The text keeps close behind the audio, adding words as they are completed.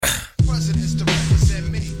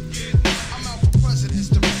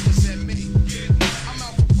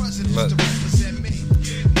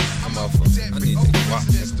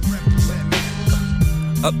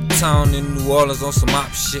Uptown in New Orleans on some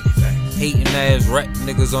op shit. Hating ass rap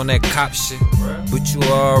niggas on that cop shit. But you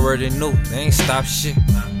already know they ain't stop shit.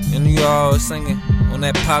 And you all singing on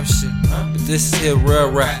that pop shit. But this is here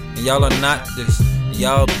real rap, and y'all are not this. And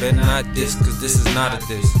y'all better not this, cause this is not a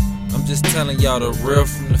diss. I'm just telling y'all the real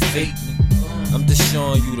from the fake. I'm just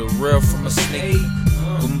showing you the real from a snake.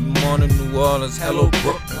 Good morning New Orleans, hello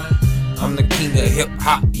Brooklyn. I'm the king of hip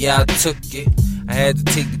hop, yeah I took it. I had to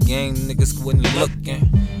take the game, niggas wasn't looking.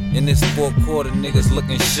 In this fourth quarter, niggas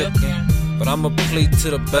looking shookin'. But I'ma play to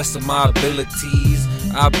the best of my abilities.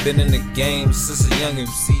 I've been in the game since a young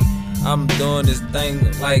MC. I'm doing this thing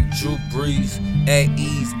like Drew Brees. At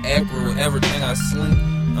ease, accurate, everything I sling.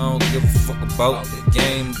 I don't give a fuck about the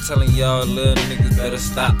game. I'm telling y'all little niggas better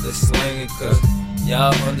stop this slanging. Cause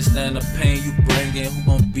y'all understand the pain you bringin'. Who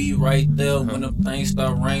gon' be right there when them things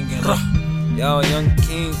start ringing? Y'all young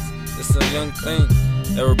kings, it's a young thing.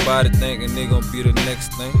 Everybody thinking they gon' be the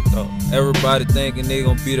next thing. Everybody thinking they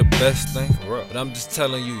gon' be the best thing. But I'm just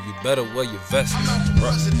telling you, you better wear your vest. I'm out for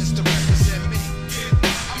presidents to represent me.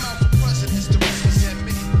 I'm out for presidents to represent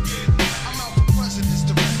me. I'm out for presidents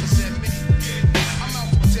to represent me. I'm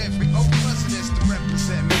out for every presidents to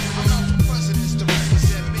represent me. I'm out for presidents to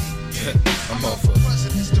represent me. I'm out for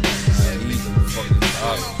presidents to represent me. I'm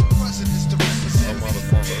out for presidents to represent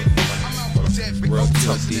me. Real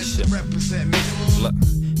tough this shit. Look,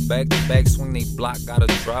 back to back swing they block, gotta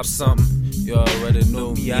drop something. You already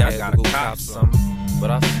know me, I gotta go cop something.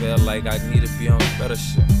 But I feel like I need to be on better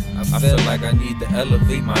shit. I feel like I need to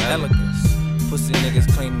elevate my elegance. Pussy niggas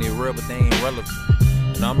claim they real, but they ain't relevant.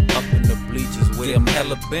 And I'm up in the bleachers where I'm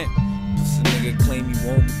hella bent. Pussy nigga claim he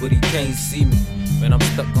want me, but he can't see me. Man, I'm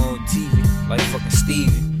stuck on TV like fucking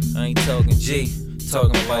Stevie. I ain't talking G,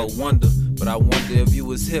 talking about Wonder. But I wonder if you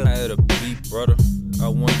was here, I'd beat, brother. I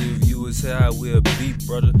wonder if you was here, I will beat,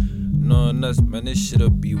 brother. Knowing us, man, this shit'll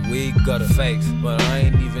be way gutter facts. But I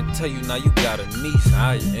ain't even tell you, now you got a niece.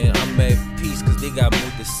 And I'm at peace, cause they got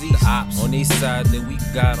more deceased. On their side than we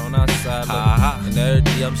got on our side. And every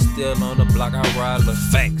day I'm still on the block, I ride the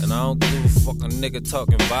facts. And I don't give a fuck a nigga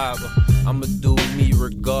talking Bible. I'ma do me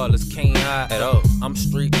regardless, can't hide at all. I'm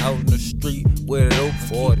straight out in the street with it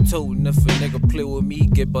open. 40 and if a nigga play with me,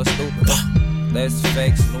 get bust open. That's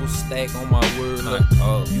facts, no stack on my word. Look,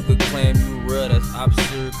 you could claim you real, that's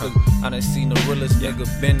absurd. Cause I done seen the realest nigga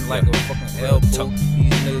bend like a fucking elbow.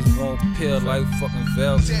 These niggas won't peel like fucking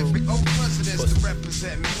Velcro. Every old president's to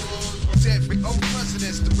represent me. Every old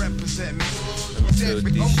president's to represent me.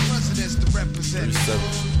 Every old president's to represent me.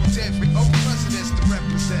 Every old president's to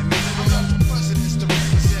represent me.